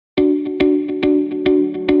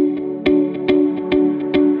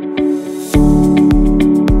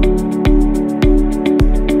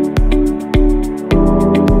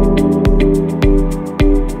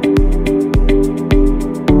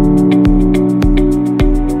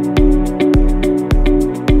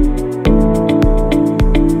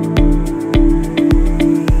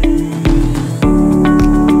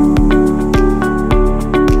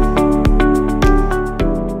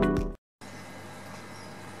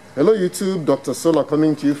Hello YouTube, Dr. Sola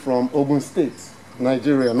coming to you from Ogun State,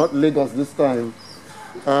 Nigeria, not Lagos this time.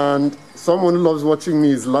 And someone who loves watching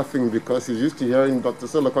me is laughing because he's used to hearing Dr.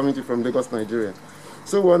 Sola coming to you from Lagos, Nigeria.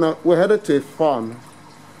 So we're headed to a farm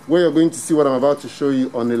where you're going to see what I'm about to show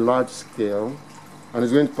you on a large scale. And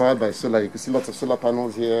it's going to be powered by solar. You can see lots of solar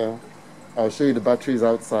panels here. I'll show you the batteries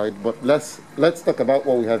outside, but let's talk about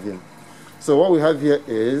what we have here. So what we have here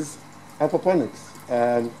is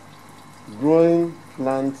aquaponics, growing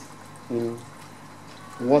plants in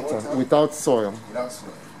water without soil.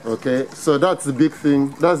 Okay, so that's the big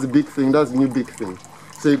thing. That's the big thing. That's the new big thing.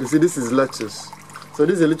 So you can see this is lettuce. So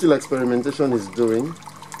this is a little experimentation he's doing,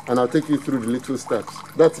 and I'll take you through the little steps.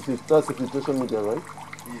 That's a filtration media, right?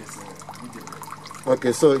 Yes, media.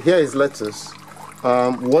 Okay, so here is lettuce.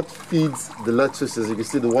 What feeds the lettuce is, you can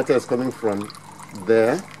see the water is coming from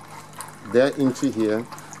there into here,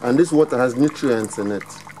 and this water has nutrients in it.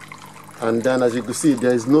 And then, as you can see,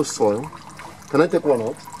 there is no soil. Can I take one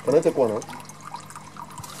out? Can I take one out?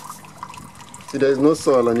 See, there is no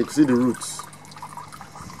soil, and you can see the roots.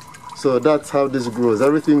 So that's how this grows.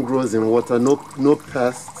 Everything grows in water, no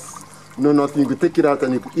pests, no nothing. You can take it out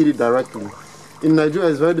and you can eat it directly. In Nigeria,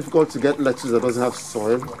 it's very difficult to get lettuce that doesn't have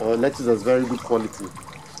soil, or lettuce that's very good quality.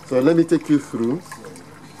 So let me take you through.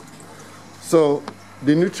 So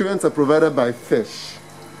the nutrients are provided by fish.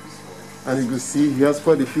 And you can see he has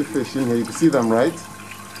quite a few fish in here. You can see them, right?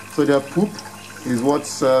 So their poop is what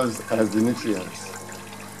serves as the nutrients.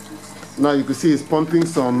 Now you can see he's pumping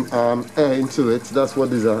some air into it. That's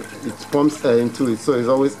what these are. It pumps air into it, so it's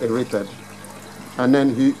always aerated. And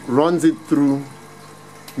then he runs it through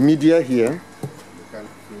media here.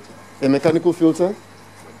 A mechanical filter.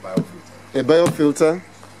 A biofilter.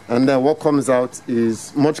 And then what comes out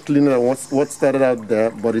is much cleaner than what started out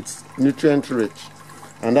there, but it's nutrient rich.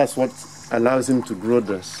 And that's what allows him to grow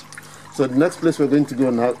this. So the next place we're going to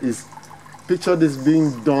go now is, picture this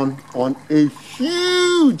being done on a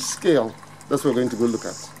huge scale. That's what we're going to go look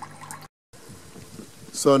at.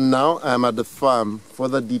 So now I'm at the farm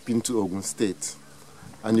further deep into Ogun State.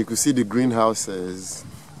 And you can see the greenhouses.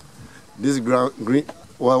 This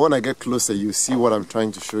well, when I get closer, you see what I'm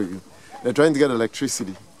trying to show you. They're trying to get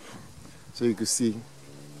electricity. So you can see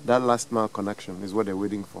that last mile connection is what they're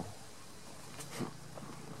waiting for.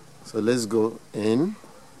 So let's go in,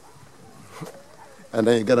 and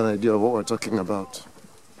then you get an idea of what we're talking about.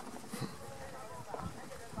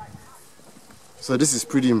 So this is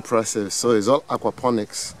pretty impressive. So it's all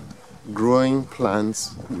aquaponics, growing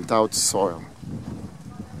plants without soil.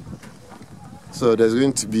 So he's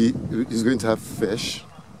going to have fish,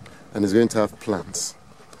 and he's going to have plants.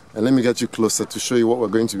 And let me get you closer to show you what we're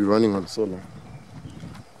going to be running on solar.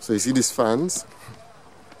 So you see these fans?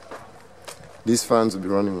 These fans will be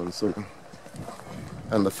running on solar.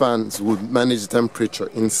 And the fans will manage the temperature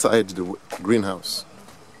inside the greenhouse.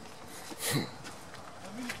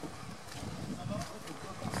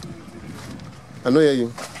 I know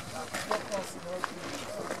you.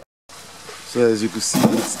 So as you can see,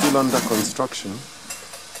 it's still under construction.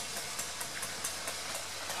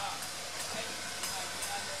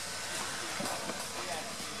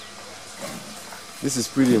 This is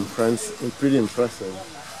pretty impressive.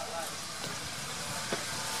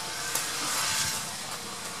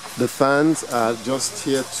 The fans are just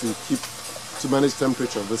here to manage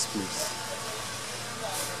temperature of this place.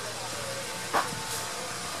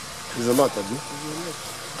 There's a lot of them.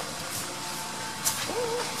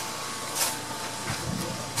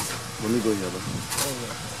 Let me go here.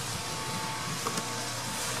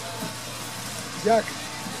 Jack.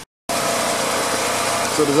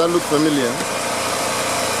 So does that look familiar?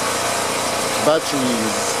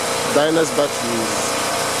 Batteries, Dyna's batteries.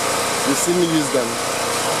 You've seen me use them.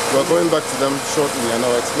 We're going back to them shortly, and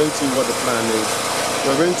I'll explain to you what the plan is.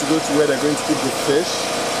 We're going to go to where they're going to keep the fish,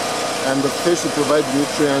 and the fish will provide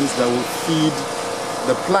nutrients that will feed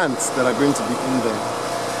the plants that are going to be in there.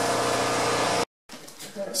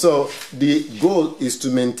 So the goal is to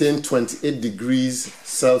maintain 28 degrees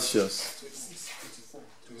Celsius.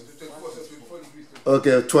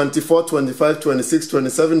 Okay, 24, 25, 26,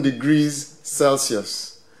 27 degrees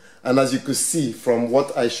Celsius. And as you could see from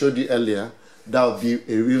what I showed you earlier, that would be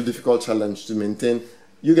a real difficult challenge to maintain.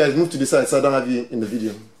 You guys move to the side so I don't have you in the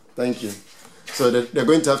video. Thank you. So they're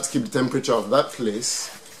going to have to keep the temperature of that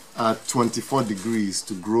place at 24 degrees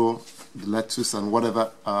to grow the lettuce and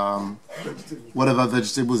whatever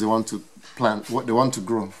vegetables they want to plant, what they want to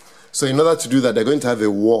grow. So in order to do that, they're going to have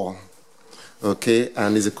a wall. Okay,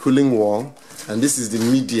 and it's a cooling wall, and this is the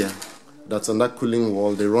media that's on that cooling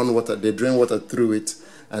wall. They run water, they drain water through it,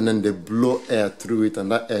 and then they blow air through it,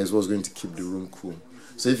 and that air is what's going to keep the room cool.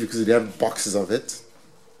 So if you can see, they have boxes of it.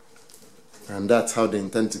 And that's how they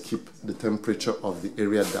intend to keep the temperature of the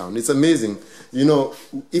area down. It's amazing. You know,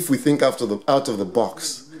 if we think out of the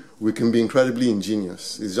box, we can be incredibly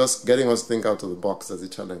ingenious. It's just getting us to think out of the box as a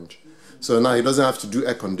challenge. So now he doesn't have to do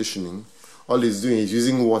air conditioning. All he's doing is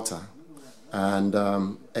using water and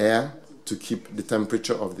air to keep the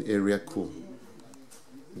temperature of the area cool.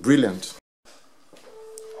 Brilliant.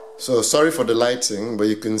 So sorry for the lighting, but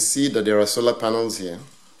you can see that there are solar panels here.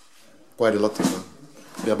 Quite a lot of them.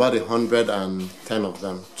 There are about 110 of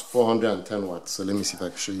them, 410 watts. So let me see if I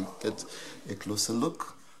can show you, get a closer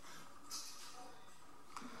look.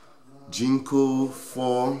 Jinko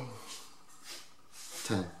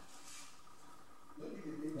 410.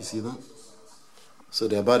 You see that? So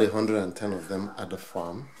there are about 110 of them at the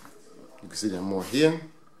farm. You can see there are more here.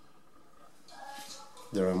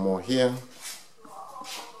 There are more here.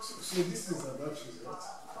 So this is the batteries,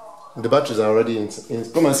 right? The batteries are already in.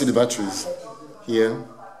 Come and see the batteries here.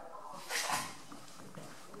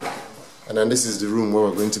 And then this is the room where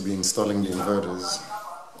we're going to be installing the inverters.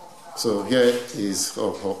 So here is,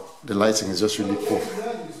 the lighting is just really cool.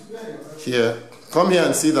 Here, come here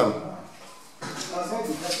and see them.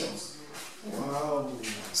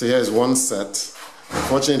 So here is one set.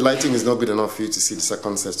 Unfortunately, lighting is not good enough for you to see the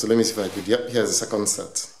second set. So let me see if I could. Yep, here's the second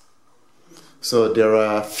set. So there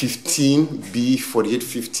are 15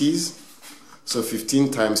 B4850s. So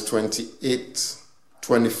 15 times 28,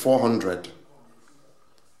 2400.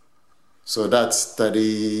 So that's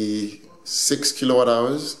 36 kilowatt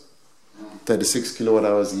hours. 36 kilowatt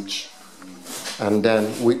hours each. And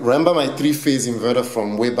then remember my 3-phase inverter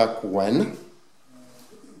from way back when?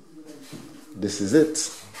 This is it.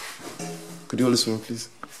 Could you hold this one, please?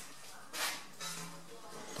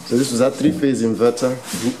 So this was that 3-phase inverter,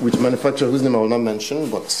 which manufacturer whose name I will not mention,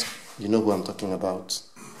 but you know who I'm talking about.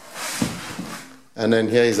 And then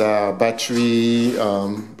here is our battery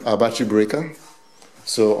breaker.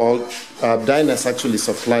 So Dynas actually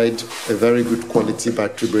supplied a very good quality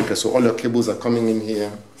battery breaker. So all your cables are coming in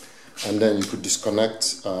here, and then you could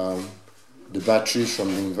disconnect the batteries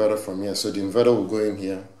from the inverter from here. So the inverter will go in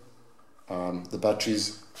here. The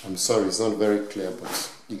batteries, I'm sorry, it's not very clear,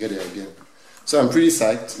 but you get the idea. So I'm pretty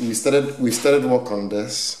psyched. We started work on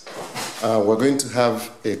this. We're going to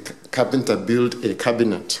have a carpenter build a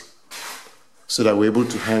cabinet so that we're able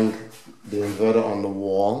to hang the inverter on the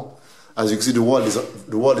wall. As you can see, the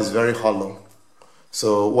wall is very hollow.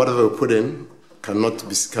 So whatever we put in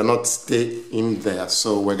cannot stay in there.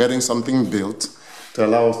 So we're getting something built to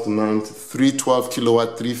allow us to mount 3 12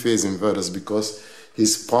 kilowatt 3-phase inverters, because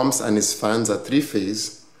his pumps and his fans are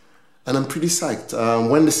 3-phase. And I'm pretty psyched.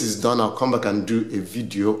 When this is done, I'll come back and do a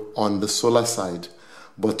video on the solar side.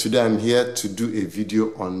 But today I'm here to do a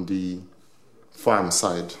video on the farm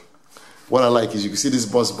side. What I like is you can see this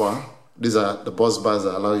bus bar. These are the bus bars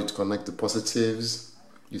that allow you to connect the positives.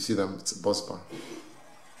 You see them, it's a bus bar.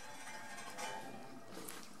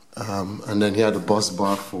 And then here are the bus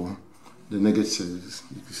bar for the negatives.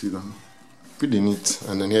 You can see them. Pretty neat.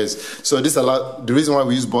 And then here's, so this the reason why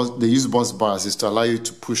they use bus bars is to allow you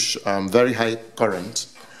to push very high current,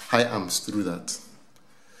 high amps through that.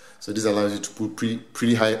 So this allows you to put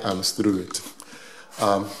pretty high amps through it.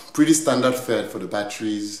 Pretty standard fare for the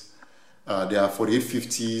batteries. They are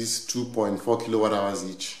 4850s, 2.4 kilowatt hours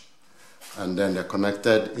each. And then they're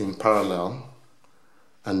connected in parallel,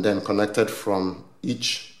 and then connected from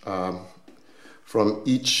each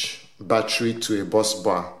battery to a bus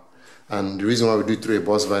bar. And the reason why we do it through a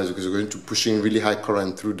bus bar is because we're going to pushing really high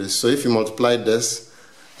current through this. So if you multiply this,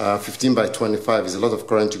 15 by 25 is a lot of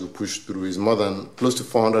current you could push through. It's more than close to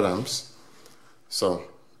 400 amps. So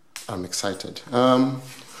I'm excited.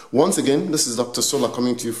 Once again, this is Dr. Solar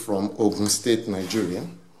coming to you from Ogun State, Nigeria.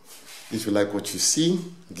 If you like what you see,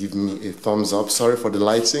 give me a thumbs up. Sorry for the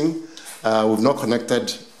lighting. We've not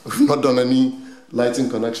done any lighting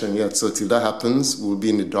connection yet. So till that happens, we'll be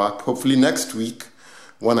in the dark. Hopefully next week,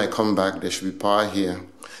 when I come back, there should be power here.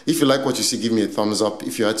 If you like what you see, give me a thumbs up.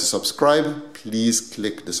 If you had to subscribe, please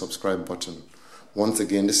click the subscribe button. Once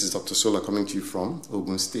again, this is Dr. Solar coming to you from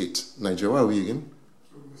Ogun State, Nigeria. Where are we again?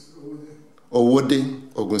 Owode,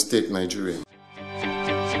 Ogun State, Nigeria.